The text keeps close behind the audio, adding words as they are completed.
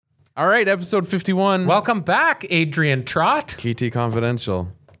All right, episode 51. Welcome back, Adrian Trott. KT Confidential.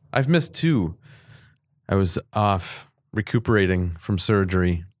 I've missed 2. I was off recuperating from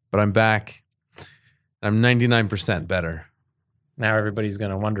surgery, but I'm back. I'm 99% better. Now everybody's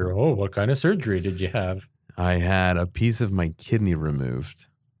going to wonder, what kind of surgery did you have? I had a piece of my kidney removed.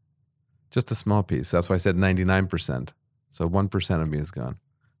 Just a small piece. That's why I said 99%. So 1% of me is gone.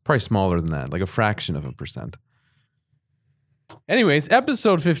 Probably smaller than that, like a fraction of a percent. Anyways,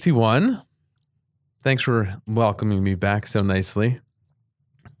 episode 51. Thanks for welcoming me back so nicely.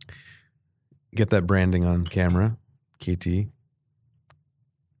 Get that branding on camera, KT.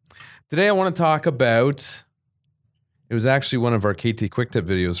 Today I want to talk about, it was actually one of our KT Quick Tip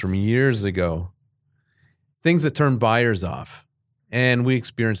videos from years ago. Things that turn buyers off. And we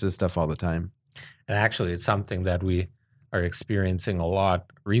experience this stuff all the time. And actually, it's something that we are experiencing a lot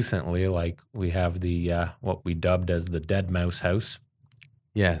recently. Like we have the, what we dubbed as the dead mouse house,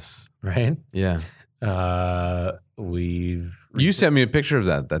 Yes. right? Yeah. You sent me a picture of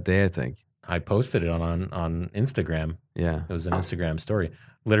that day, I think. I posted it on Instagram. Yeah. It was an Instagram story.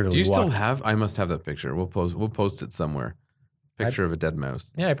 Literally. Do you still have? I must have that picture. We'll post it somewhere. Picture of a dead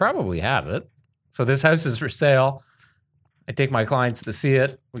mouse. Yeah, I probably have it. So this house is for sale. I take my clients to see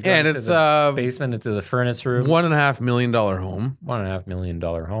it. We go And into it's the basement, into the furnace room. $1.5 million home. $1.5 million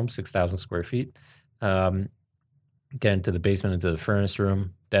home, 6,000 square feet. Get into the basement, into the furnace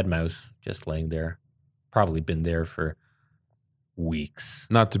room. Dead mouse just laying there. Probably been there for weeks.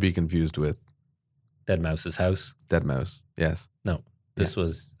 Not to be confused with Dead mouse's house. dead mouse. Yes. No, this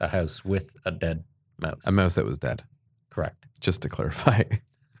was a house with a dead mouse. A mouse that was dead. Correct. Just to clarify.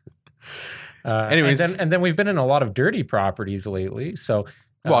 Anyways, and then we've been in a lot of dirty properties lately. So,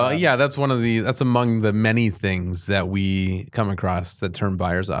 Well, yeah, that's among the many things that we come across that turn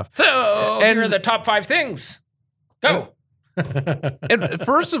buyers off. So And- here are the top 5 things. Go. And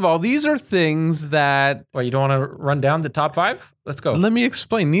first of all, these are things that, Well, you don't want to run down the top 5? Let's go. let me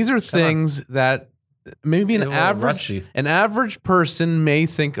explain. These are things that maybe Get a little rusty. an average person may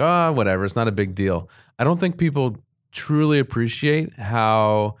think, oh, whatever, it's not a big deal. I don't think people truly appreciate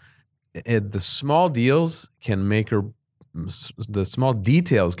how the small deals can the small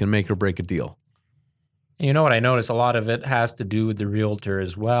details can make or break a deal. You know what I notice? A lot of it has to do with the realtor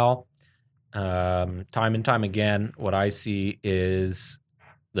as well. Time and time again, what I see is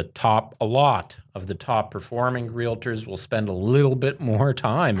a lot of the top performing realtors will spend a little bit more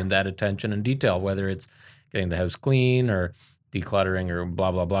time in that attention and detail, whether it's getting the house clean or decluttering or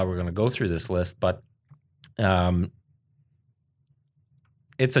blah, blah, blah. We're going to go through this list, but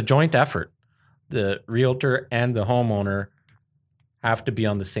it's a joint effort. The realtor and the homeowner have to be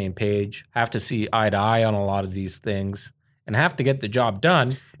on the same page, have to see eye to eye on a lot of these things, and have to get the job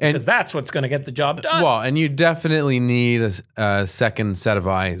done because that's what's going to get the job done. Well, and you definitely need a second set of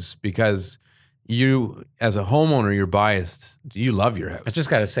eyes because you, as a homeowner, you're biased. You love your house. I just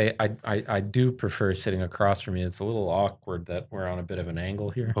got to say, I do prefer sitting across from you. It's a little awkward that we're on a bit of an angle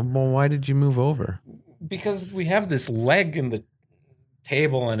here. Well, why did you move over? Because we have this leg in the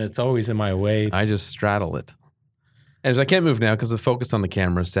table and it's always in my way. I just straddle it. And I can't move now because the focus on the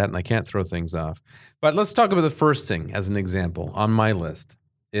camera is set and I can't throw things off. But let's talk about the first thing as an example on my list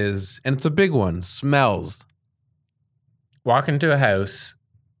and it's a big one, smells. Walk into a house,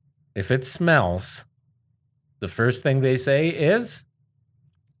 if it smells, the first thing they say is,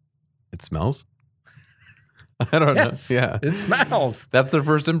 It smells? I don't yes, know. Yeah. it smells. That's their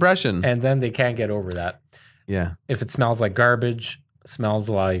first impression. And then they can't get over that. Yeah. If it smells like garbage, smells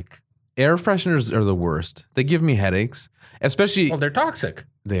like, Air fresheners are the worst. They give me headaches, especially. well, they're toxic.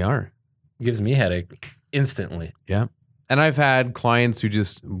 They are. Gives me a headache instantly. Yeah. And I've had clients who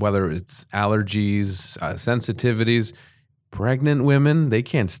just, whether it's allergies, sensitivities, pregnant women, they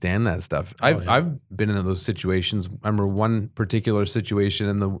can't stand that stuff. I've been in those situations. I remember one particular situation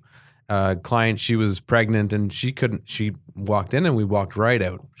and the client, she was pregnant and she walked in and we walked right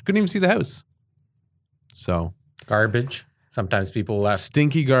out. She couldn't even see the house. So. Garbage. Sometimes people left.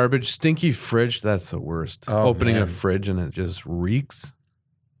 Stinky garbage, stinky fridge. That's the worst. Oh, Opening man. a fridge and it just reeks.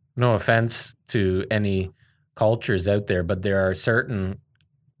 No offense to any cultures out there, but there are certain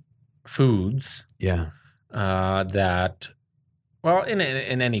foods Yeah. that, well, in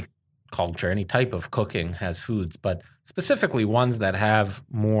any culture, any type of cooking has foods, but specifically ones that have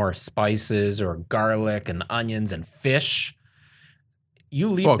more spices or garlic and onions and fish. You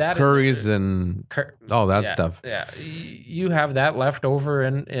leave that curries and all that yeah, stuff. Yeah, you have that left over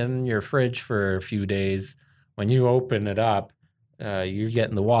in your fridge for a few days. When you open it up, you're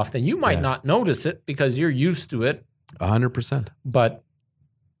getting the waft, and you might not notice it because you're used to it. 100%. But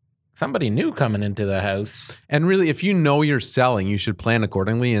somebody new coming into the house. And really, if you know you're selling, you should plan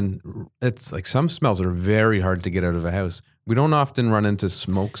accordingly. And it's like some smells are very hard to get out of a house. We don't often run into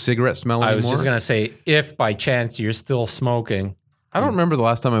cigarette smell anymore. I was just going to say, if by chance you're still smoking. I don't remember the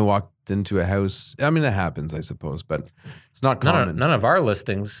last time I walked into a house. I mean, it happens, I suppose, but it's not common. None of our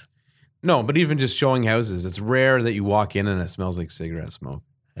listings. No, but even just showing houses, it's rare that you walk in and it smells like cigarette smoke.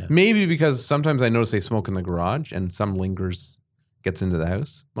 Yeah. Maybe because sometimes I notice they smoke in the garage and some gets into the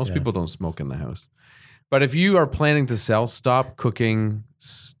house. Most people don't smoke in the house. But if you are planning to sell, stop cooking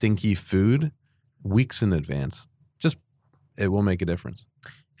stinky food weeks in advance. It will make a difference.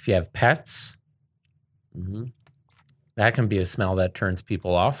 If you have pets, that can be a smell that turns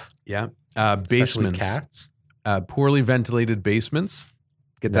people off. Yeah. Basements. Cats. Poorly ventilated basements.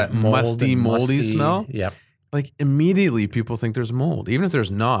 Get that moldy smell. Yep. Like immediately people think there's mold. Even if there's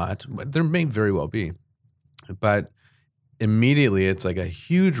not, there may very well be. But immediately it's like a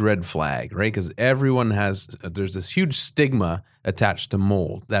huge red flag, right? Because there's this huge stigma attached to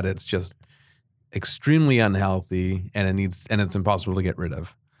mold that it's just extremely unhealthy and it's impossible to get rid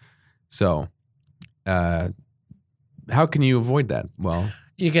of. So, how can you avoid that? Well,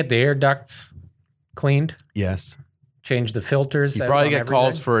 you get the air ducts cleaned. Yes. Change the filters. You probably get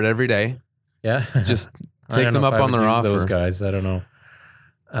calls for it every day. Yeah. Just take them up on their offer. Those guys, I don't know.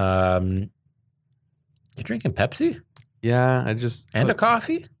 You drinking Pepsi? Yeah, a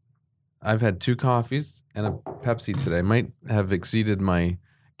coffee? I've had 2 coffees and a Pepsi today. Might have exceeded my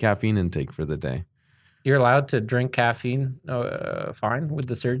caffeine intake for the day. You're allowed to drink caffeine fine with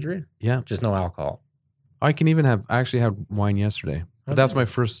the surgery? Yeah. Just no alcohol. I actually had wine yesterday. But that's my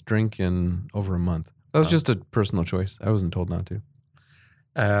first drink in over a month. That was just a personal choice. I wasn't told not to.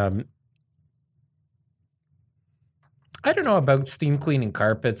 I don't know about steam cleaning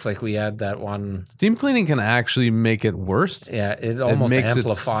carpets. Like we had that one. Steam cleaning can actually make it worse. Yeah, it almost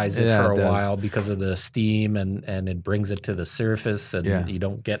amplifies it for a while because of the steam and it brings it to the surface and you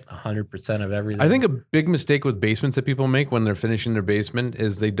don't get 100% of everything. I think a big mistake with basements that people make when they're finishing their basement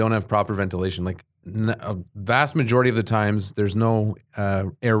is they don't have proper ventilation. Like a vast majority of the times there's no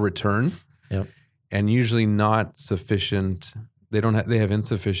air return. Yep. And usually not sufficient. They have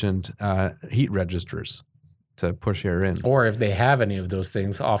insufficient heat registers to push air in. Or if they have any of those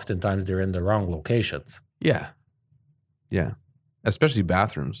things, oftentimes they're in the wrong locations. Yeah. Yeah. Especially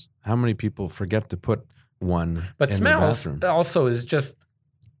bathrooms. How many people forget to put one But in smells the bathroom? also is just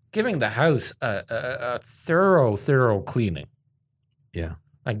giving the house a thorough cleaning. Yeah.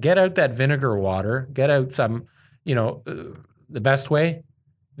 Like get out that vinegar water, get out some, the best way,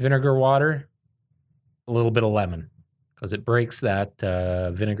 vinegar water, a little bit of lemon. Because it breaks that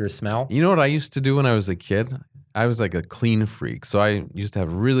vinegar smell. You know what I used to do when I was a kid? I was like a clean freak. So I used to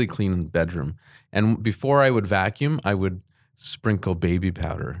have a really clean bedroom. And before I would vacuum, I would sprinkle baby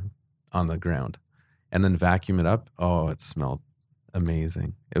powder on the ground and then vacuum it up. Oh, it smelled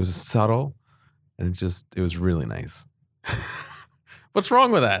amazing. It was subtle and it was really nice. What's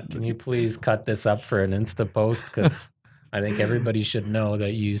wrong with that? Can you please cut this up for an Insta post? Because I think everybody should know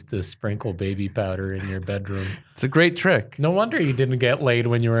that you used to sprinkle baby powder in your bedroom. It's a great trick. No wonder you didn't get laid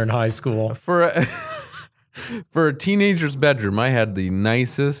when you were in high school. For a teenager's bedroom, I had the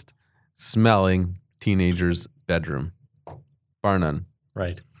nicest smelling teenager's bedroom. Bar none.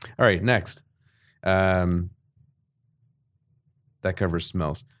 Right. All right, next. That covers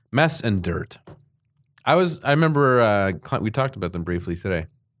smells. Mess and dirt. I remember we talked about them briefly today.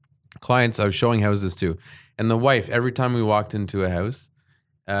 Clients I was showing houses to. And the wife, every time we walked into a house,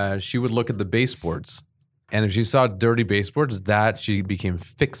 she would look at the baseboards. And if she saw dirty baseboards, she became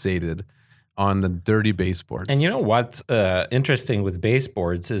fixated on the dirty baseboards. And you know what's interesting with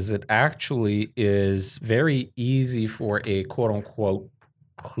baseboards is it actually is very easy for a quote-unquote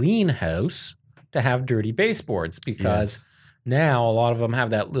clean house to have dirty baseboards because now a lot of them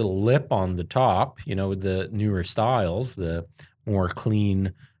have that little lip on the top, with the newer styles, the more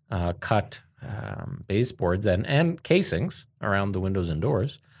clean cut baseboards and casings around the windows and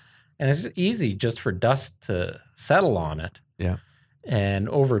doors. And it's easy just for dust to settle on it. Yeah. And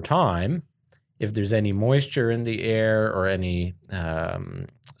over time, if there's any moisture in the air or any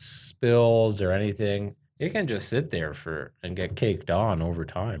spills or anything, it can just sit there and get caked on over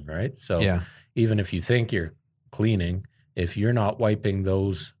time, right? So even if you think you're cleaning, if you're not wiping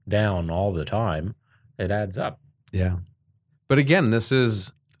those down all the time, it adds up. Yeah. But again, this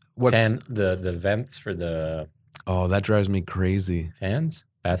is the vents for the that drives me crazy. Fans,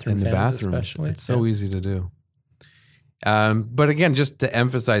 bathroom in the fans bathroom, especially. It's so easy to do. But again, just to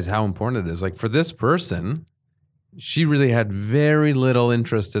emphasize how important it is, like for this person, she really had very little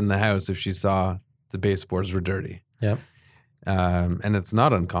interest in the house if she saw the baseboards were dirty. Yep. And it's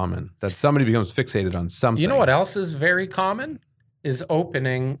not uncommon that somebody becomes fixated on something. You know what else is very common? Is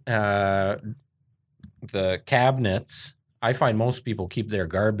opening the cabinets. I find most people keep their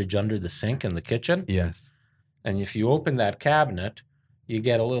garbage under the sink in the kitchen. Yes. And if you open that cabinet, you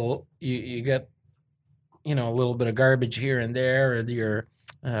get a little, you get, a little bit of garbage here and there, or your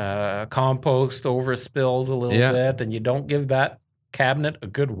compost overspills a little bit, and you don't give that cabinet a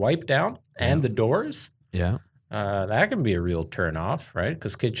good wipe down and the doors. Yeah. That can be a real turnoff, right?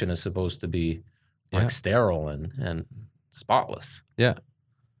 Because kitchen is supposed to be sterile and spotless. Yeah,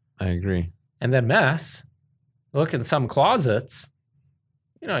 I agree. And then mess. Look in some closets,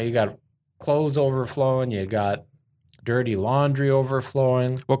 you got clothes overflowing, you got dirty laundry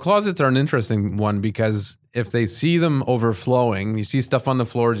overflowing. Well, closets are an interesting one because if they see them overflowing, you see stuff on the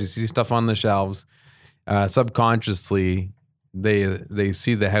floors, you see stuff on the shelves, subconsciously they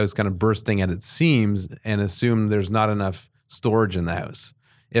see the house kind of bursting at its seams and assume there's not enough storage in the house.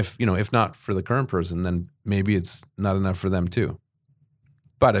 If not for the current person, then maybe it's not enough for them too.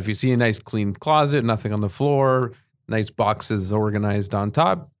 But if you see a nice clean closet, nothing on the floor, nice boxes organized on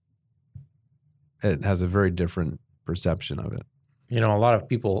top, it has a very different perception of it. A lot of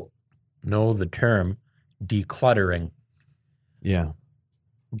people know the term decluttering. Yeah.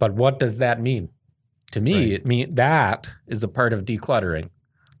 But what does that mean? To me, it means that is a part of decluttering.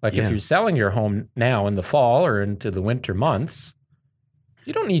 Like if you're selling your home now in the fall or into the winter months,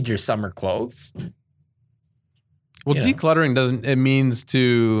 you don't need your summer clothes. Well, decluttering it means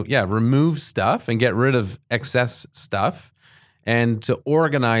to, remove stuff and get rid of excess stuff and to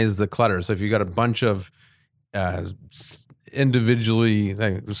organize the clutter. So if you got a bunch of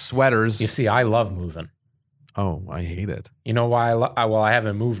individually sweaters. You see, I love moving. Oh, I hate it. You know why? I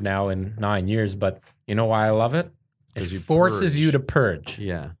haven't moved now in 9 years, but you know why I love it? It forces you to purge.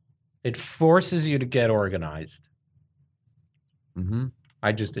 Yeah. It forces you to get organized. Mm-hmm.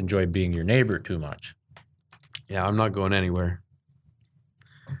 I just enjoy being your neighbor too much. Yeah, I'm not going anywhere.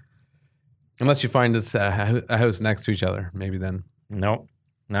 Unless you find it's a house next to each other. Maybe then. Nope,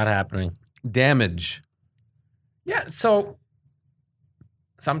 not happening. Damage. Yeah, so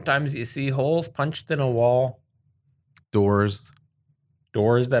sometimes you see holes punched in a wall. Doors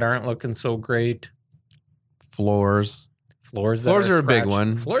that aren't looking so great. Floors are a big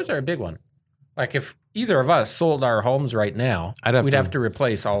one. Floors are a big one. Like if either of us sold our homes right now, we'd have to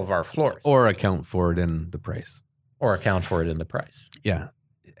replace all of our floors. Or account for it in the price. Yeah.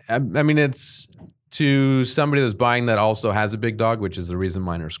 I mean, it's to somebody that's buying that also has a big dog, which is the reason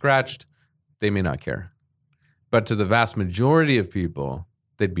mine are scratched. They may not care. But to the vast majority of people,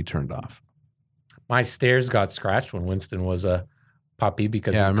 they'd be turned off. My stairs got scratched when Winston was a puppy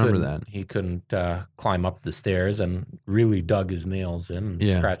because he couldn't climb up the stairs and really dug his nails in and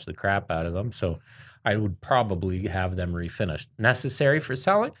scratched the crap out of them. So I would probably have them refinished. Necessary for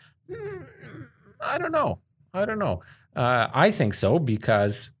selling? I don't know. I think so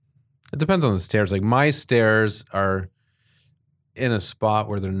because it depends on the stairs. Like my stairs are in a spot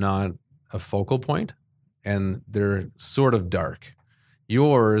where they're not a focal point and they're sort of dark.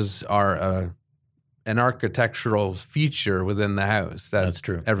 Yours are an architectural feature within the house that's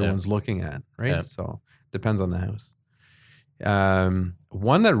true. Everyone's looking at, right? Yeah. So depends on the house.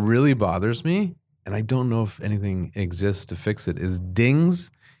 One that really bothers me, and I don't know if anything exists to fix it, is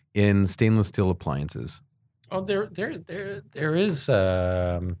dings in stainless steel appliances. Oh, there is.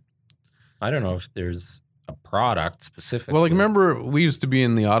 I don't know if there's a product specifically. Well, like remember, we used to be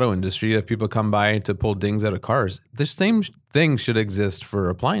in the auto industry. If people come by to pull dings out of cars, the same thing should exist for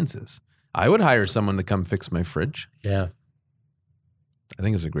appliances. I would hire someone to come fix my fridge. Yeah. I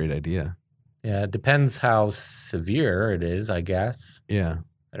think it's a great idea. Yeah, it depends how severe it is, I guess. Yeah.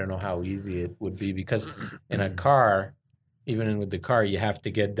 I don't know how easy it would be because in a car, even with the car, you have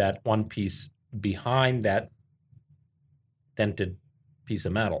to get that one piece behind that dented piece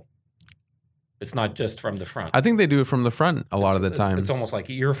of metal. It's not just from the front. I think they do it from the front a lot of the times. It's almost like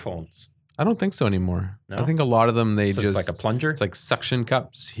earphones. I don't think so anymore. No? I think a lot of them, It's like a plunger? It's like suction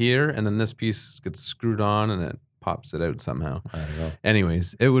cups here, and then this piece gets screwed on, and it pops it out somehow. I don't know.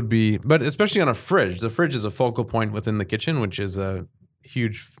 Anyways, it would be, but especially on a fridge. The fridge is a focal point within the kitchen, which is a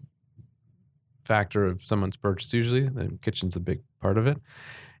huge factor of someone's purchase usually. The kitchen's a big part of it.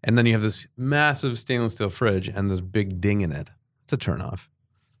 And then you have this massive stainless steel fridge and this big ding in it. It's a turnoff.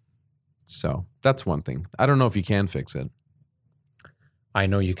 So that's one thing. I don't know if you can fix it. I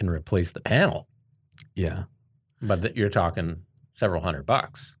know you can replace the panel. Yeah. But you're talking several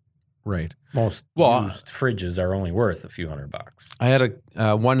 $100. Right. Most used fridges are only worth a few $100. I had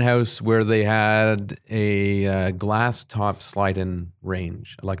a one house where they had a glass top slide-in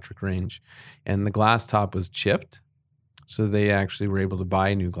range, electric range, and the glass top was chipped, So they actually were able to buy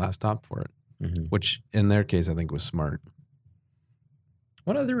a new glass top for it, which in their case, I think was smart.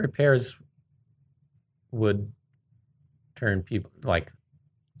 What other repairs would turn people like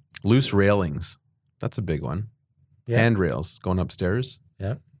loose railings? That's a big one. Yeah. Handrails going upstairs.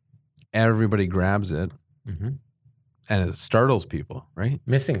 Yeah. Everybody grabs it, and it startles people, right?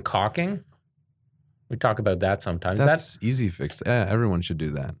 Missing caulking. We talk about that sometimes. That's easy fix. Yeah, everyone should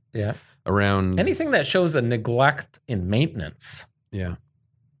do that. Yeah. Around anything that shows a neglect in maintenance. Yeah.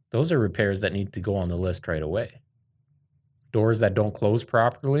 Those are repairs that need to go on the list right away. Doors that don't close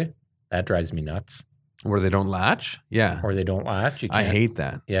properly, that drives me nuts. Where they don't latch? Yeah. Or they don't latch. I hate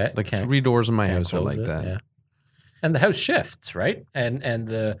that. Yeah. Like 3 doors in my house are like that. Yeah. And the house shifts, right? And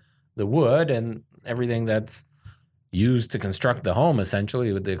the wood and everything that's used to construct the home,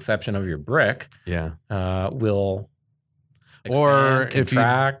 essentially, with the exception of your brick, will expand, or contract. If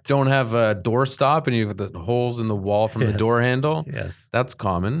you don't have a door stop and you have the holes in the wall from the door handle, that's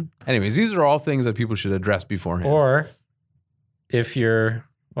common. Anyways, these are all things that people should address beforehand. Or if you're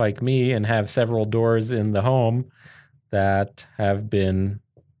like me and have several doors in the home that have been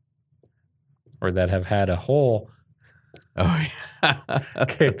or that have had a hole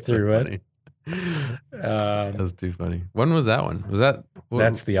kicked through it. That's too funny. When was that one?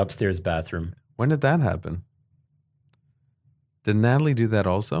 That's the upstairs bathroom. When did that happen? Did Natalie do that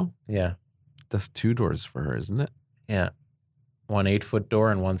also? Yeah. That's 2 doors for her, isn't it? Yeah. 1 8-foot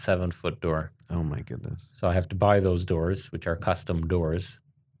door and 1 7-foot door. Oh my goodness. So I have to buy those doors, which are custom doors,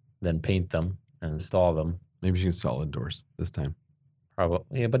 then paint them and install them. Maybe she can solid doors this time.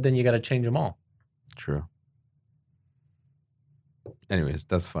 Probably. Yeah, but then you got to change them all. True. Anyways,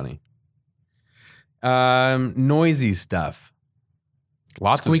 that's funny. Noisy stuff.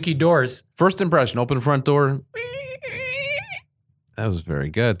 Lots squeaky doors. First impression, open front door. That was very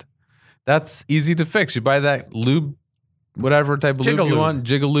good. That's easy to fix. You buy that lube, whatever type of lube you want,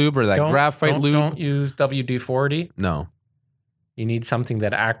 Jigalube or that graphite lube. Don't use WD-40. No. You need something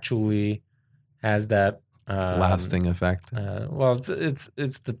that actually has that lasting effect. Well, it's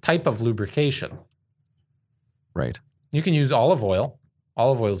the type of lubrication. Right. You can use olive oil.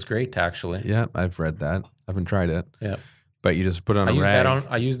 Olive oil is great, actually. Yeah, I've read that. I haven't tried it. Yeah. But you just put it on a rag.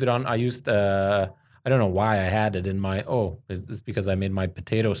 I don't know why I had it in my, it's because I made my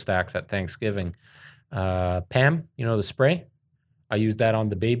potato stacks at Thanksgiving. Pam, you know, the spray? I used that on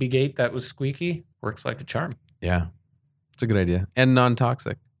the baby gate that was squeaky. Works like a charm. Yeah. It's a good idea. And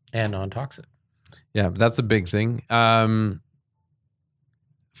non-toxic. Yeah, that's a big thing.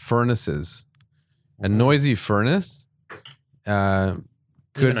 Furnaces. A noisy furnace.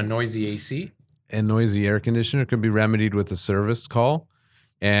 Even a noisy AC. A noisy air conditioner could be remedied with a service call,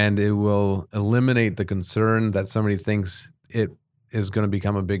 and it will eliminate the concern that somebody thinks it is going to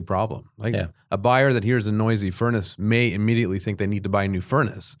become a big problem. Like a buyer that hears a noisy furnace may immediately think they need to buy a new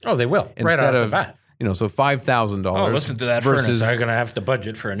furnace. Oh, they will. Right off the bat. So $5,000. Oh, listen to that furnace. I'm going to have to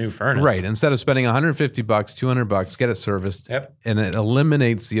budget for a new furnace. Right. Instead of spending $150, $200, get it serviced. Yep. And it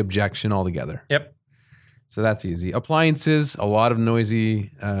eliminates the objection altogether. Yep. So that's easy. Appliances, a lot of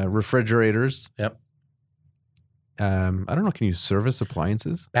noisy refrigerators. Yep. I don't know. Can you service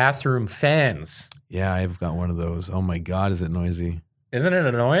appliances? Bathroom fans. Yeah, I've got one of those. Oh my God, is it noisy? Isn't it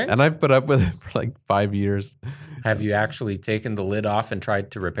annoying? And I've put up with it for like 5 years. Have you actually taken the lid off and tried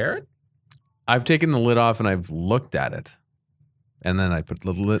to repair it? I've taken the lid off and I've looked at it. And then I put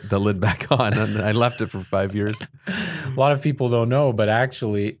the lid back on and I left it for 5 years. A lot of people don't know, but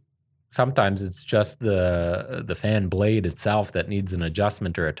actually sometimes it's just the fan blade itself that needs an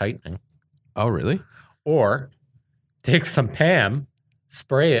adjustment or a tightening. Oh, really? Or take some PAM,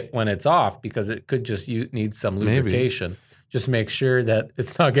 spray it when it's off because it could just need some lubrication. Maybe. Just make sure that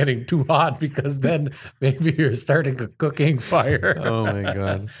it's not getting too hot because then maybe you're starting a cooking fire. Oh, my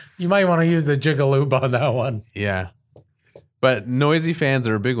God. You might want to use the Jigalube on that one. Yeah. But noisy fans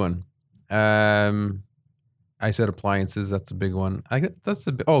are a big one. I said appliances. That's a big one.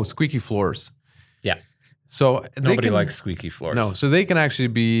 Squeaky floors. Yeah. So nobody likes squeaky floors. No. So they can actually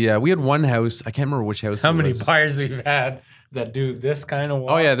be. We had one house. I can't remember which house. How many buyers we've had that do this kind of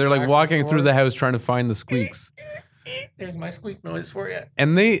walk? Oh yeah, they're like walking through the house trying to find the squeaks. There's my squeak noise for you.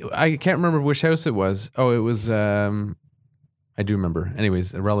 And I can't remember which house it was. Oh, it was. I do remember.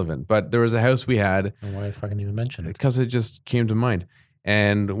 Anyways, irrelevant. But there was a house we had. And why if I can even mention it? Because it just came to mind.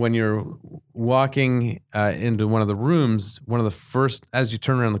 And when you're walking into one of the rooms, one of the first, as you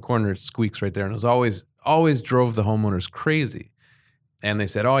turn around the corner, it squeaks right there. And it was always drove the homeowners crazy. And they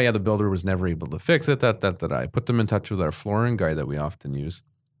said, oh yeah, the builder was never able to fix it. I put them in touch with our flooring guy that we often use.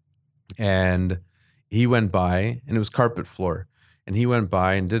 And he went by and it was carpet floor. and he went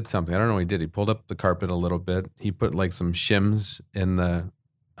by and did something. I don't know what he did. He pulled up the carpet a little bit. He put like some shims in the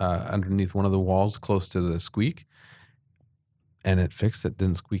underneath one of the walls close to the squeak, and it fixed it.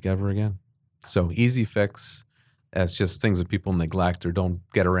 Didn't squeak ever again. So easy fix. It's just things that people neglect or don't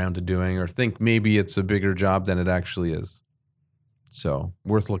get around to doing or think maybe it's a bigger job than it actually is. So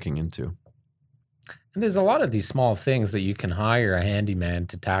worth looking into. And there's a lot of these small things that you can hire a handyman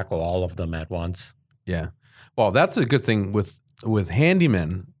to tackle all of them at once. Yeah. Well, that's a good thing with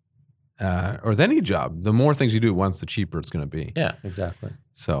handymen or with any job. The more things you do at once, the cheaper it's going to be. Yeah, exactly.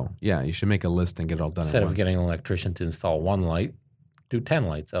 So, yeah, you should make a list and get it all done Instead at once. of getting an electrician to install one light, do 10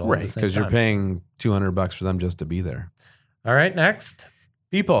 lights at all right, the same because time. you're paying $200 for them just to be there. All right, next.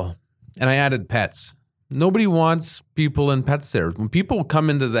 People. And I added pets. Nobody wants people and pets there. When people come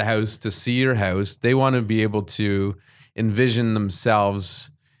into the house to see your house, they want to be able to envision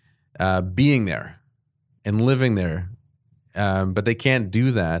themselves being there and living there. But they can't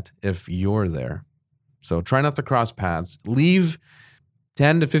do that if you're there. So try not to cross paths. Leave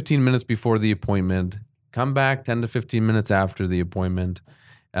 10 to 15 minutes before the appointment. Come back 10 to 15 minutes after the appointment.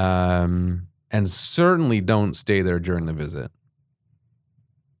 And certainly don't stay there during the visit.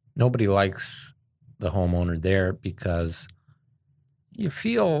 Nobody likes the homeowner there because you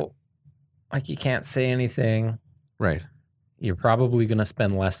feel like you can't say anything. Right. You're probably going to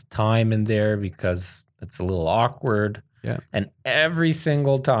spend less time in there because it's a little awkward. Yeah. And every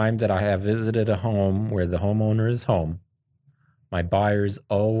single time that I have visited a home where the homeowner is home, my buyers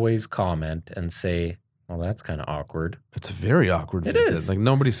always comment and say, well, that's kind of awkward. It's a very awkward It visit. is. Like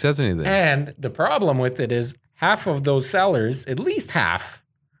nobody says anything. And the problem with it is half of those sellers, at least half,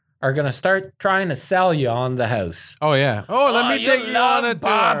 are going to start trying to sell you on the house. Oh, yeah. Oh, let me take you on a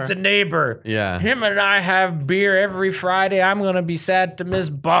Bob, tour. the neighbor. Yeah. Him and I have beer every Friday. I'm going to be sad to miss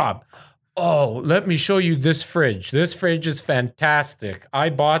Bob. Oh, let me show you this fridge. This fridge is fantastic. I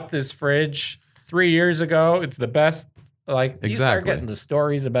bought this fridge 3 years ago. It's the best. Like, you start Exactly. getting the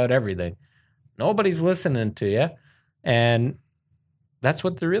stories about everything. Nobody's listening to you. And that's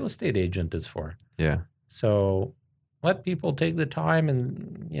what the real estate agent is for. Yeah. So let people take the time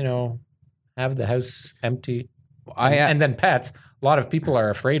and, have the house empty. And then pets. A lot of people are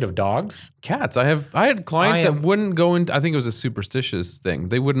afraid of dogs. Cats. I had clients that wouldn't go into, I think it was a superstitious thing.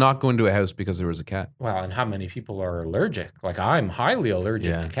 They would not go into a house because there was a cat. Well, and how many people are allergic? Like, I'm highly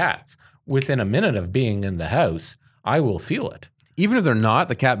allergic to cats. Within a minute of being in the house, I will feel it. Even if they're not,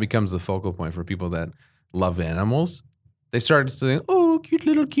 the cat becomes the focal point for people that love animals. They start saying, "Oh, cute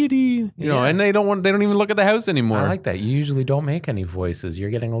little kitty," and they don't even look at the house anymore. I like that. You usually don't make any voices. You're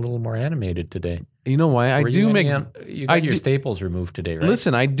getting a little more animated today. You know why? You got your staples removed today, right?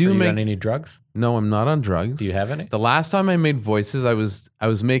 Listen, I do Are you make. on any drugs? No, I'm not on drugs. Do you have any? The last time I made voices, I was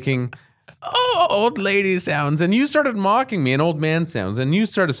making old lady sounds, and you started mocking me, and old man sounds, and you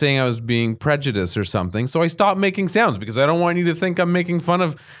started saying I was being prejudiced or something. So I stopped making sounds because I don't want you to think I'm making fun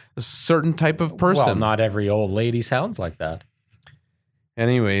of a certain type of person. Well, not every old lady sounds like that.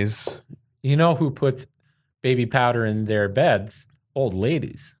 Anyways, you know who puts baby powder in their beds? Old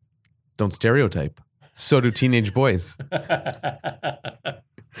ladies. Don't stereotype. So do teenage boys. But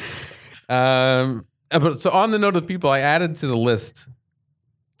so on the note of people, I added to the list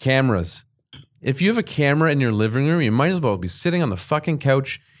cameras. If you have a camera in your living room, you might as well be sitting on the fucking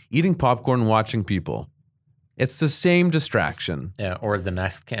couch, eating popcorn, watching people. It's the same distraction. Yeah, or the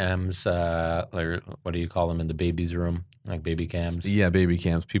Nest cams, or what do you call them in the baby's room? Like baby cams. Yeah, baby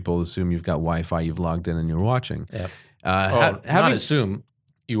cams. People assume you've got Wi-Fi, you've logged in, and you're watching. Yeah. Having assume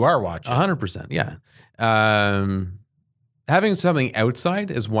you are watching. 100%. Yeah. Having something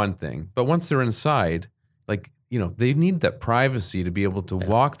outside is one thing, but once they're inside, they need that privacy to be able to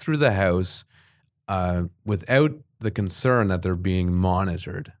walk through the house without the concern that they're being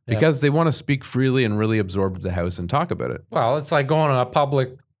monitored because they want to speak freely and really absorb the house and talk about it. Well, it's like going to a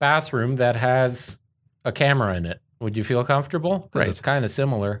public bathroom that has a camera in it. Would you feel comfortable? Right. It's kind of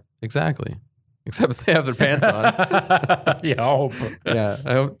similar. Exactly. Except if they have their pants on. Yeah, I hope. Yeah.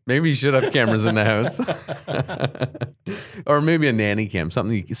 I hope maybe you should have cameras in the house. Or maybe a nanny cam,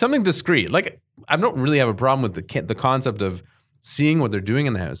 something discreet. Like, I don't really have a problem with the concept of seeing what they're doing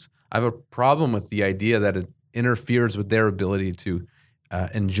in the house. I have a problem with the idea that it interferes with their ability to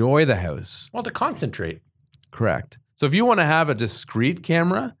enjoy the house. Well, to concentrate. Correct. So if you want to have a discreet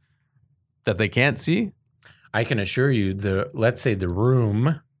camera that they can't see, I can assure you let's say the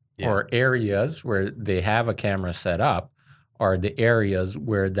room or areas where they have a camera set up are the areas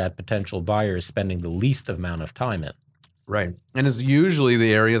where that potential buyer is spending the least amount of time in. Right. And it's usually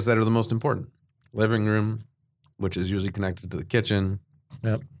the areas that are the most important. Living room, which is usually connected to the kitchen.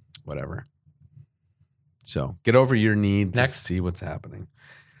 Yep. Whatever. So get over your need to Next. see what's happening.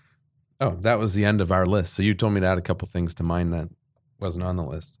 Oh, that was the end of our list. So you told me to add a couple things to mine that wasn't on the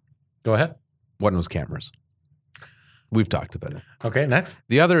list. Go ahead. One was cameras. We've talked about it. Okay, next.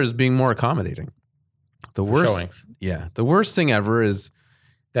 The other is being more accommodating. The For worst, showings. yeah, the worst thing ever is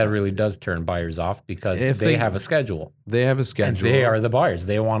That really does turn buyers off because If they they- have a schedule. they have a And schedule. they are the buyers.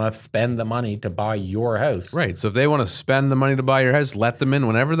 They want to spend the money to buy your house. Right. So if they want to spend the money to buy your house, let them in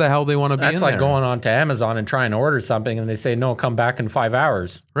whenever the hell they want to be in That's like there. going on to Amazon and trying to order something and they say, no, come back in 5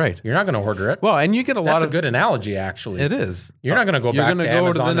 hours. Right. You're not going to order it. Well, and you get a That's lot a of good analogy, actually. It is. You're not going to go You're back gonna to go to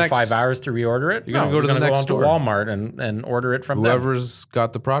Amazon the in next- 5 hours to reorder it. You're gonna No, go to the gonna next onto store. Walmart and order it from them. Whoever's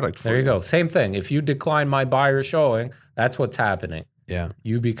got the product for There you go. Same thing. If you decline my buyer showing, that's what's happening. Yeah.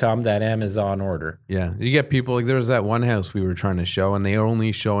 You become that Amazon order. Yeah. You get people like there was that one house we were trying to show and they are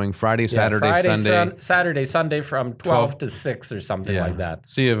only showing Friday, Saturday, Sunday. Saturday, Sunday from 12 to 6 or something like that.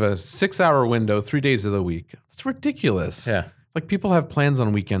 So you have a 6-hour window, 3 days of the week. It's ridiculous. Yeah. Like people have plans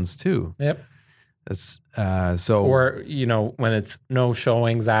on weekends too. Yep. It's so Or, when it's no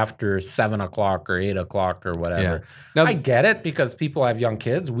showings after 7 o'clock or 8 o'clock or whatever. Yeah. Now- I get it because people have young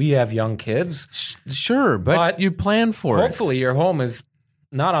kids. We have young kids. sure, but you plan for it. Hopefully your home is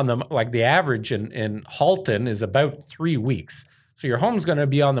not on the average in Halton is about 3 weeks. So your home's going to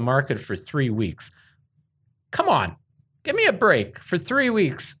be on the market for 3 weeks. Come on. Give me a break. For 3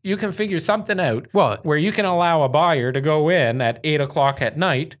 weeks, you can figure something out Well, where you can allow a buyer to go in at 8 o'clock at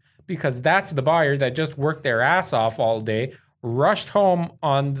night because that's the buyer that just worked their ass off all day, rushed home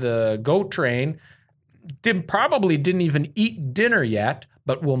on the GO train, probably didn't even eat dinner yet,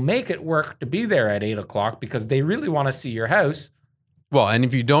 but will make it work to be there at 8 o'clock because they really want to see your house. well, and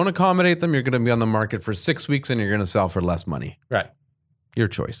if you don't accommodate them, you're going to be on the market for 6 weeks and you're going to sell for less money. Right. Your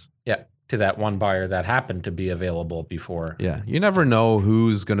choice. Yeah. To that one buyer that happened to be available before. Yeah. You never know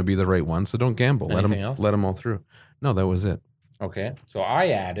who's going to be the right one, so don't gamble. Anything else? Let them all through. No, that was it. Okay. So I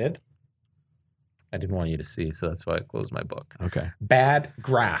didn't want you to see, so that's why I closed my book. Okay. Bad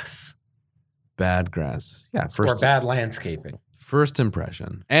grass Bad grass. Yeah. or bad landscaping. First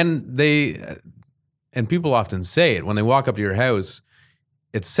impression. And and people often say it when they walk up to your house,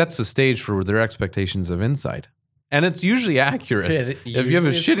 it sets the stage for their expectations of inside. And it's usually accurate. It If you have a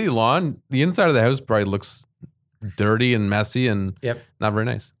usually shitty lawn, the inside of the house probably looks dirty and messy and Yep. not very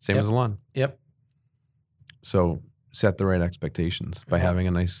nice. Same Yep. as a lawn. Yep. So set the right expectations by having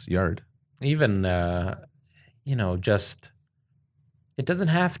a nice yard. Even, just it doesn't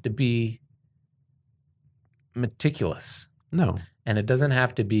have to be meticulous. No. And it doesn't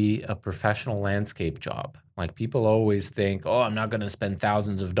have to be a professional landscape job. Like people always think, oh, I'm not going to spend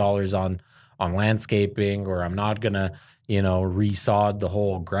thousands of dollars on landscaping, or I'm not going to, resod the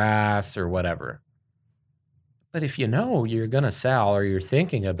whole grass or whatever. But if you know you're going to sell or you're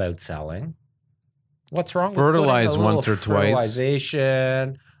thinking about selling, what's wrong Fertilize with putting a little once or twice. fertilization,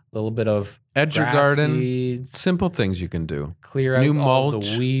 a little bit of Edge your grass garden. seeds, Simple things you can do. clear out New all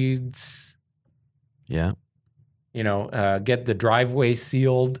mulch. the weeds, Yeah. get the driveway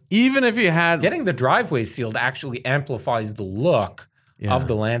sealed. Even if you had Getting the driveway sealed actually amplifies the look Yeah. of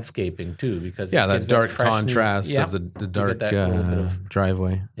the landscaping too, because Yeah, it that gives dark fresh new- contrast yeah, of the dark that little bit of-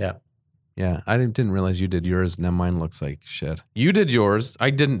 driveway. yeah. Yeah, I didn't realize you did yours. Now mine looks like shit. You did yours.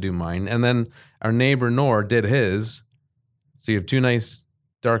 I didn't do mine. And then our neighbor Nor did his. So you have two nice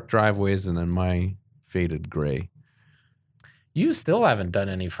dark driveways and then my faded gray. You still haven't done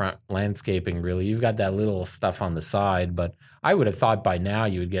any front landscaping, really. You've got that little stuff on the side, but I would have thought by now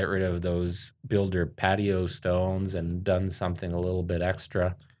you would get rid of those builder patio stones and done something a little bit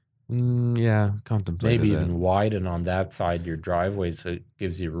extra. Yeah, contemplated Maybe it. even widen on that side your driveway so it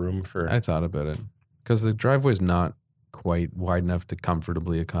gives you room for. I thought about it because the driveway's not quite wide enough to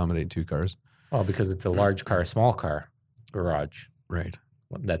comfortably accommodate two cars. Well, because it's a large car, small car garage. Right.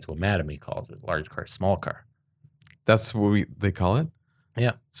 Well, that's what Mattamy calls it: large car, small car. That's what they call it.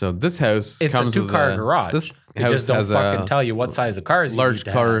 Yeah. So this house It's comes a two-car with garage. This They house just don't has fucking a tell you what size of cars you large need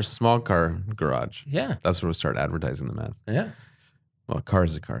to car, have. small car garage. Yeah, That's what we start advertising them as. yeah, Well, a car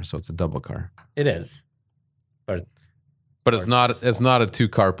is a car, so it's a double car. it is. But But it's not. It's not a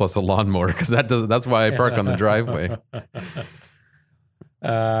 2-car plus a lawnmower because that's why I park on the driveway.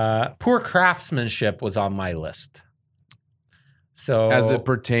 Poor craftsmanship was on my list. So As it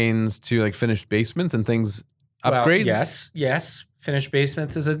pertains to like finished basements and things, well, upgrades. yes. Finished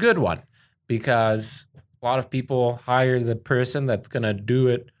basements is a good one because a lot of people hire the person that's going to do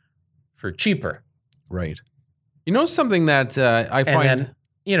it for cheaper. Right. You know something that I find. And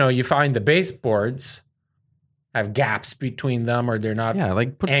then, you find the baseboards have gaps between them or they're not yeah,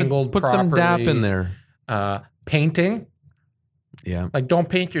 like angled put some DAP properly. in there. Painting. Yeah. Like, don't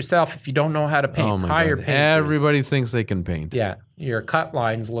paint yourself if you don't know how to paint. Oh my Hire God. painters. Everybody thinks they can paint. Yeah. Your cut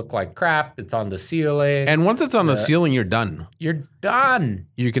lines look like crap. It's on the ceiling. And once it's on the ceiling, you're done. You're done.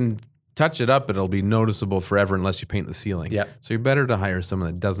 You can touch it up, it'll be noticeable forever unless you paint the ceiling. Yeah. So you're better to hire someone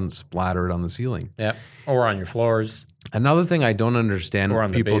that doesn't splatter it on the ceiling. Yeah. Or on your floors. Another thing I don't understand Or what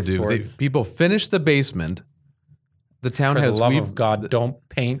on the people do. baseboards. People finish the basement. The town For has the love of God, don't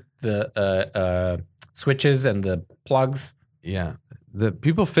paint the switches and the plugs. Yeah. The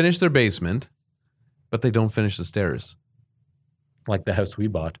people finish their basement, but they don't finish the stairs. Like the house we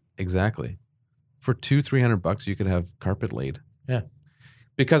bought. Exactly. For $200-$300, you could have carpet laid. Yeah.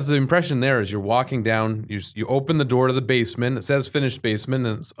 Because the impression there is you're walking down, you open the door to the basement, it says finished basement,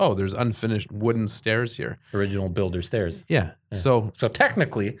 and it's, there's unfinished wooden stairs here. Original builder stairs. Yeah. Yeah. So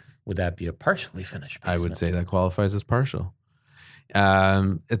technically, would that be a partially finished basement? I would say that qualifies as partial.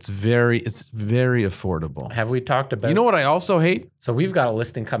 It's very affordable. Have we talked about... You know what I also hate? So we've got a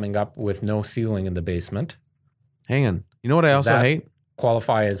listing coming up with no ceiling in the basement. Hang on. You know what I also hate?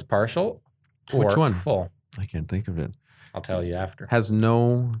 Qualify as partial or Which one? full? I can't think of it. I'll tell you after. Has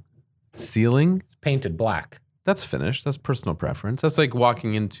no ceiling? It's painted black. That's finished. That's personal preference. That's like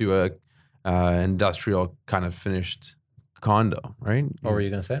walking into a industrial kind of finished condo, right? What were you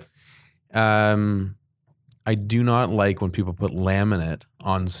going to say? I do not like when people put laminate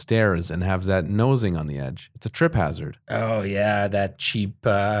on stairs and have that nosing on the edge. It's a trip hazard. Oh, yeah, that cheap...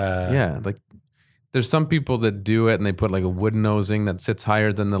 Yeah, like there's some people that do it and they put like a wood nosing that sits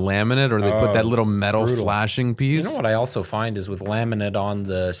higher than the laminate, or they put that little metal flashing piece. You know what I also find is with laminate on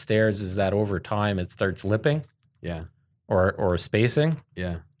the stairs is that over time it starts lipping. Yeah. Or spacing.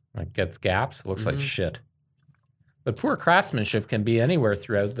 Yeah. It gets gaps. It looks like shit. But poor craftsmanship can be anywhere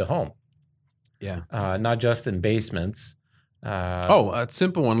throughout the home. Yeah. Not just in basements. A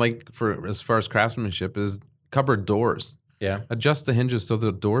simple one, like for as far as craftsmanship, is cupboard doors. Yeah. Adjust the hinges so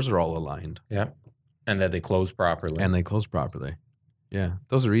the doors are all aligned. Yeah. And that they close properly. And they close properly. Yeah.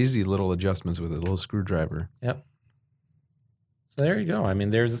 Those are easy little adjustments with a little screwdriver. Yep. So there you go. I mean,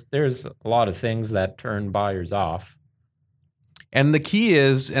 there's a lot of things that turn buyers off. And the key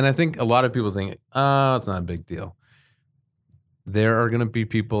is, and I think a lot of people think, it's not a big deal. There are going to be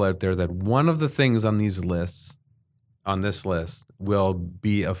people out there that one of the things on this list will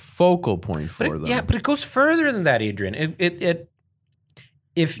be a focal point for them. Yeah, but it goes further than that, Adrian.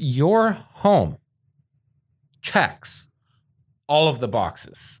 If your home checks all of the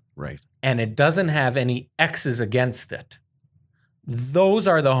boxes, right, and it doesn't have any X's against it, those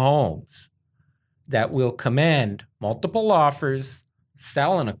are the homes that will command multiple offers,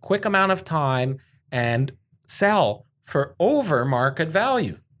 sell in a quick amount of time, and sell for over market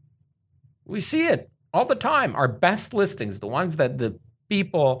value. We see it all the time. Our best listings, the ones that the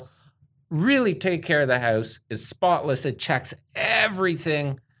people really take care of the house, is spotless. It checks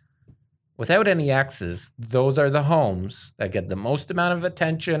everything without any X's. Those are the homes that get the most amount of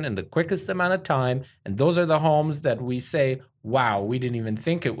attention in the quickest amount of time. And those are the homes that we say, wow, we didn't even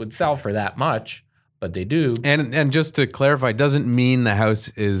think it would sell for that much, but they do. And just to clarify, doesn't mean the house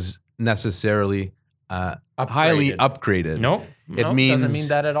is necessarily highly upgraded. Nope. It means doesn't mean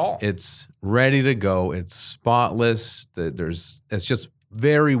that at all. It's ready to go. It's spotless. It's just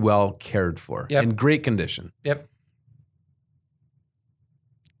very well cared for. Yep. In great condition. Yep.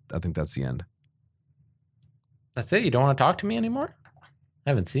 I think that's the end. That's it. You don't want to talk to me anymore?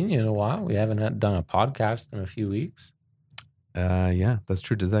 I haven't seen you in a while. We haven't done a podcast in a few weeks. Yeah, that's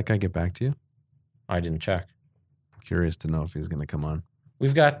true. Did that guy get back to you? I didn't check. I'm curious to know if he's going to come on.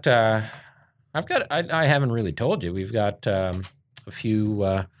 We've got, I haven't really told you, we've got a few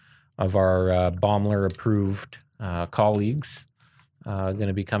of our Baumler approved colleagues going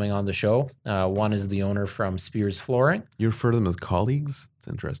to be coming on the show. One is the owner from Spears Flooring. You refer to them as colleagues? It's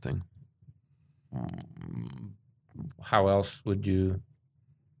interesting. How else would you?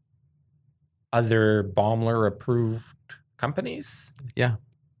 Other Baumler approved companies? Yeah,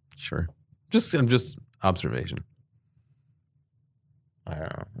 sure. Just observation. I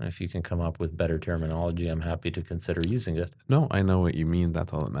don't know. If you can come up with better terminology, I'm happy to consider using it. No, I know what you mean.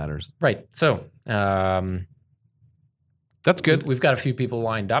 That's all that matters. Right. So that's good. We've got a few people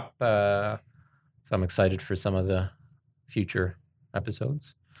lined up. So I'm excited for some of the future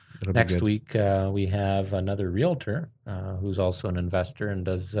episodes. Next week, we have another realtor who's also an investor and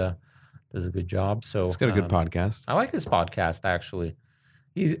does a good job. So he's got a good podcast. I like his podcast, actually.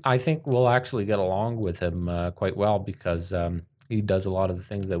 I think we'll actually get along with him quite well because he does a lot of the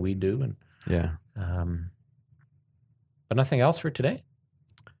things that we do. And yeah. But nothing else for today?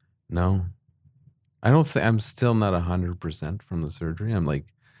 No. I don't think I'm still not 100% from the surgery.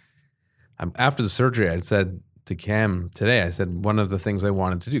 I'm after the surgery, I said to Cam today. I said one of the things I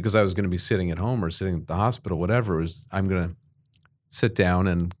wanted to do, because I was going to be sitting at home or sitting at the hospital, whatever, was I'm going to sit down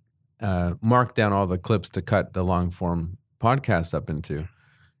and mark down all the clips to cut the long form podcast up into.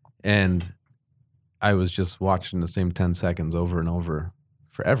 And I was just watching the same 10 seconds over and over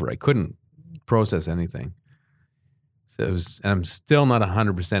forever. I couldn't process anything. So it was, and I'm still not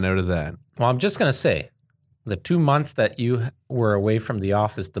 100% out of that. Well, I'm just going to say the 2 months that you were away from the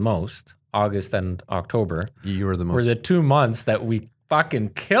office the most, August and October, You were the most. were the 2 months that we fucking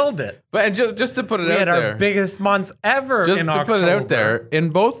killed it. But just to put it We out had there. our biggest month ever Just in to October. put it out there, in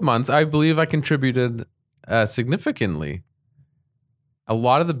both months, I believe I contributed significantly. A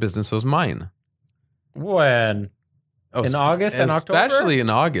lot of the business was mine. When? In August and October? Especially in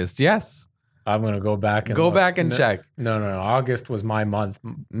August, yes. I'm going to go back and Go look. back and check. No. August was my month.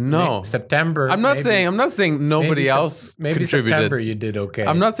 No. September. I'm not maybe- saying nobody maybe else Maybe contributed. September you did okay.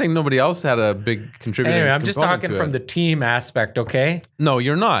 I'm not saying nobody else had a big contributor. Anyway, I'm just talking from the team aspect, okay? No,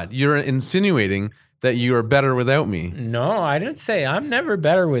 you're not. You're insinuating that you are better without me. No, I didn't say I'm never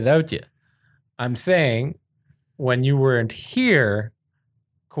better without you. I'm saying when you weren't here,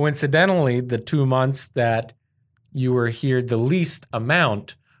 coincidentally, the 2 months that you were here the least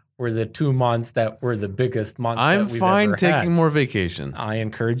amount were the 2 months that were the biggest months I'm that we've fine ever taking had. more vacation. I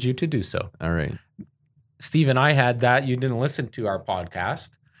encourage you to do so. All right. Steve and I had that. You didn't listen to our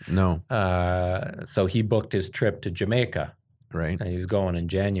podcast. No. So he booked his trip to Jamaica. Right. And he was going in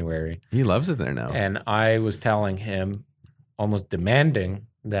January. He loves it there now. And I was telling him, almost demanding,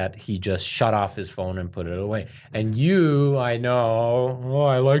 that he just shut off his phone and put it away. And you, I know,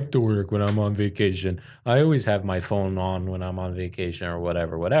 I like to work when I'm on vacation. I always have my phone on when I'm on vacation or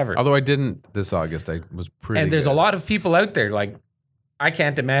whatever. Although I didn't this August. I was pretty And there's good. a lot of people out there, like, I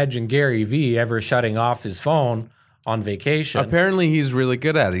can't imagine Gary Vee ever shutting off his phone on vacation. Apparently, he's really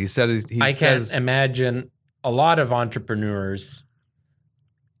good at it. He said I can't imagine a lot of entrepreneurs.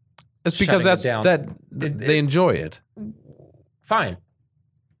 it's because shutting it that's down. they enjoy it. Fine.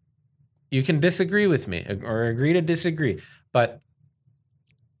 You can disagree with me or agree to disagree. But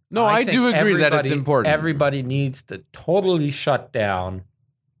No, I think do agree that it's everybody- important. Everybody needs to totally shut down.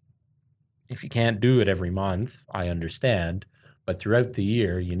 If you can't do it every month, I understand. But throughout the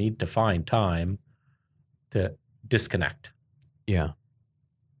year, you need to find time to disconnect. Yeah,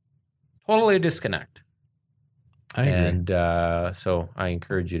 Totally disconnect. I agree. And so I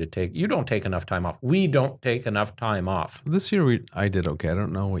encourage you to take. You don't take enough time off. We don't take enough time off. This year I did okay. I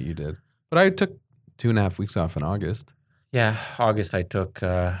don't know what you did, but I took 2.5 weeks off in August. Yeah, August I took.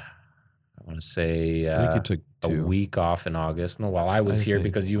 I want to say I think you took a 2. week off in August. No, while I was I here see.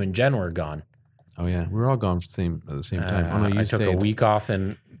 because you and Jen were gone. Oh yeah, we were all gone at the same time. Oh no, you I took a stayed. week off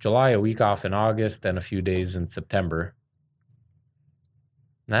in July, a week off in August, and a few days in September.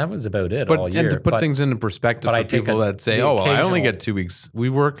 That was about it all But year. and to put but, things into perspective but for I take people that say, the "Oh, well, I only occasional- get 2 weeks." We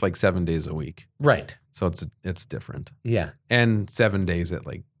work like 7 days a week, right, so it's different. yeah, And 7 days at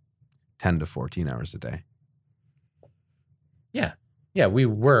like 10 to 14 hours a day. yeah. We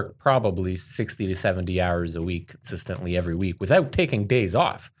work probably 60 to 70 hours a week consistently every week without taking days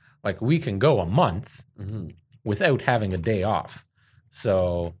off. Like we can go a month without having a day off.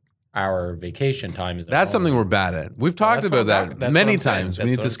 So our vacation time is That's something we're bad at. We've talked that's what about I'm that talking- that's many what I'm saying. times. We That's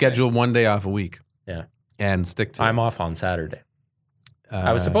need what to I'm saying. schedule 1 day off a week. Yeah. And stick to I'm it. off on Saturday.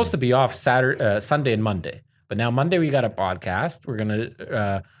 I was supposed to be off Sunday and Monday, but now Monday we got a podcast. We're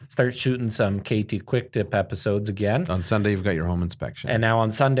gonna start shooting some KT Quick Tip episodes again, On Sunday, you've got your home inspection. and now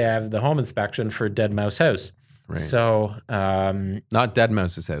on Sunday I have the home inspection for Dead Mouse House. Right. So Not Dead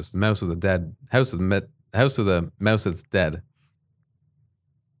Mouse's house. The mouse with the dead house with the mouse that's dead.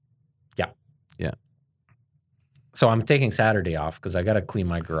 so I'm taking Saturday off because I got to clean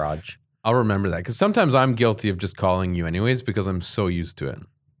my garage. I'll remember that because sometimes I'm guilty of just calling you anyways because I'm so used to it,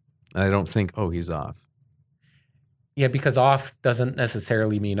 and I don't think, oh, he's off. Yeah, because off doesn't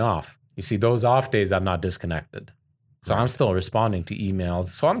necessarily mean off. You see, those off days I'm not disconnected, so I'm still responding to emails.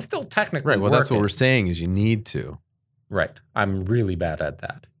 So I'm still technically Right. Well, that's what working. we're saying is you need to. Right. I'm really bad at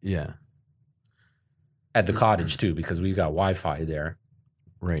that. Yeah. At the cottage too, because we've got Wi-Fi there.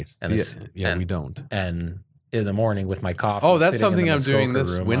 Right. And See, it's- we don't. And in the morning with my coffee. Oh, that's sitting in something the I'm doing Muskoka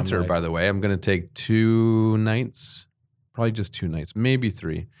this room, I'm winter, like, by the way. I'm going to take 2 nights, probably just 2 nights, maybe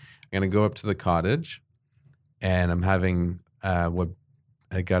 3. I'm going to go up to the cottage, and I'm having what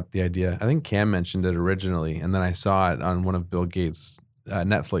I got the idea. I think Cam mentioned it originally, and then I saw it on one of Bill Gates'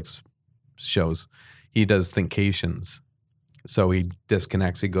 Netflix shows. He does thinkations. So he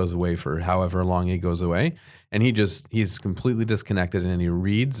disconnects, he goes away for however long he goes away, and he's completely disconnected, and he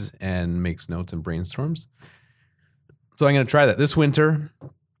reads and makes notes and brainstorms. So I'm going to try that this winter.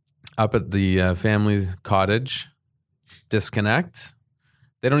 up at the family cottage, disconnect.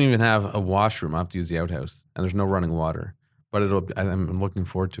 They don't even have a washroom. I have to use the outhouse, and there's no running water. But I'm looking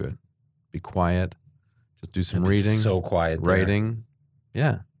forward to it. Be quiet, just do some reading. So quiet there. Writing.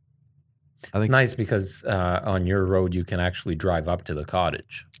 Yeah. It's nice because on your road, you can actually drive up to the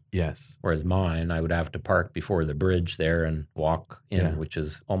cottage. Yes. Whereas mine, I would have to park before the bridge there and walk in, which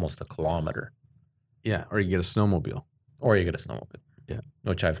is almost a kilometer. Yeah. Or you get a snowmobile. Yeah.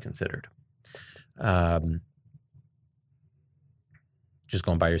 Which I've considered. Just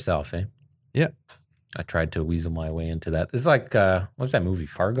going by yourself, eh? Yeah. I tried to weasel my way into that. It's like, what's that movie,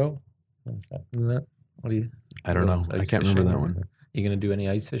 Fargo? What's that? What do you? I don't know. I can't remember that one. You going to do any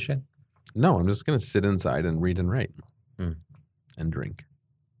ice fishing? No, I'm just going to sit inside and read and write and drink.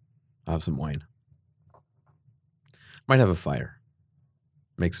 I'll have some wine. Might have a fire.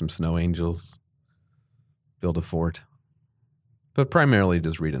 Make some snow angels. Build a fort. But primarily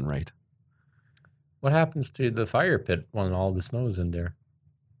just read and write. What happens to the fire pit when all the snow's in there?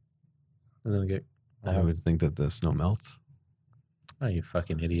 Doesn't it get... I would think that the snow melts. Oh, you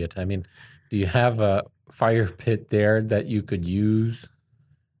fucking idiot. I mean, do you have a fire pit there that you could use?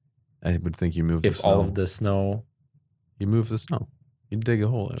 I would think you move the snow. If all of the snow... You move the snow. You dig a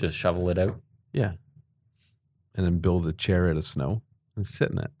hole out. Just shovel it out? Yeah. And then build a chair out of snow and sit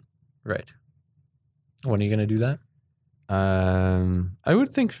in it. Right. When are you going to do that? I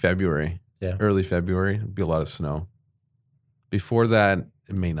would think February. Yeah. Early February. It'd be a lot of snow. Before that,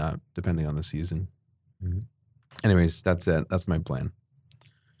 it may not, depending on the season. Mm-hmm. Anyways, that's it. That's my plan.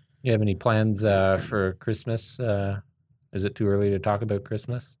 You have any plans for Christmas? Is it too early to talk about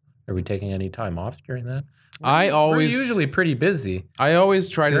Christmas? Are we taking any time off during that? We're usually pretty busy. I always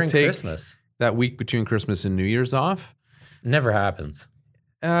try to take Christmas. That week between Christmas and New Year's off. Never happens.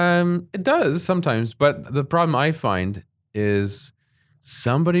 It does sometimes, but the problem I find is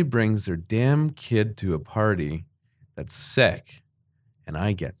somebody brings their damn kid to a party that's sick, and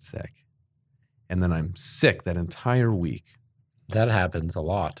I get sick, and then I'm sick that entire week. That happens a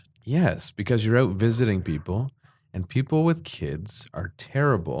lot. Yes, because you're out visiting people, and people with kids are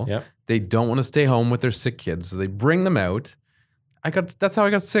terrible. Yep. They don't want to stay home with their sick kids, so they bring them out. That's how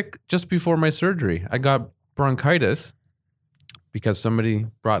I got sick just before my surgery. I got bronchitis because somebody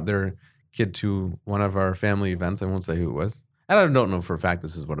brought their kid to one of our family events. I won't say who it was. And I don't know for a fact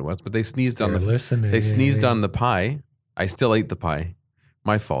this is what it was, but they sneezed on the pie. I still ate the pie.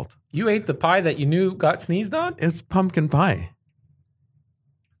 My fault. You ate the pie that you knew got sneezed on? It's pumpkin pie.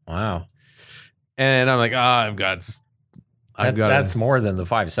 Wow. And I'm like, that's more than the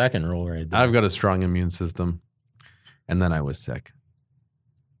 5-second rule right there. I've got a strong immune system. And then I was sick.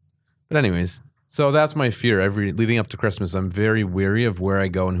 But anyways, so that's my fear. Leading up to Christmas, I'm very weary of where I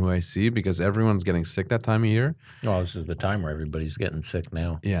go and who I see because everyone's getting sick that time of year. Well, this is the time where everybody's getting sick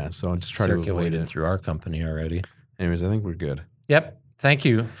now. Yeah, so I'll just try to avoid it. Through our company already. Anyways, I think we're good. Yep. Thank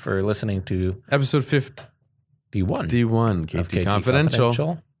you for listening to episode 51. D1, KT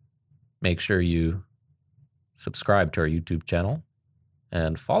Confidential. Make sure you subscribe to our YouTube channel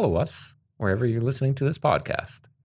and follow us wherever you're listening to this podcast.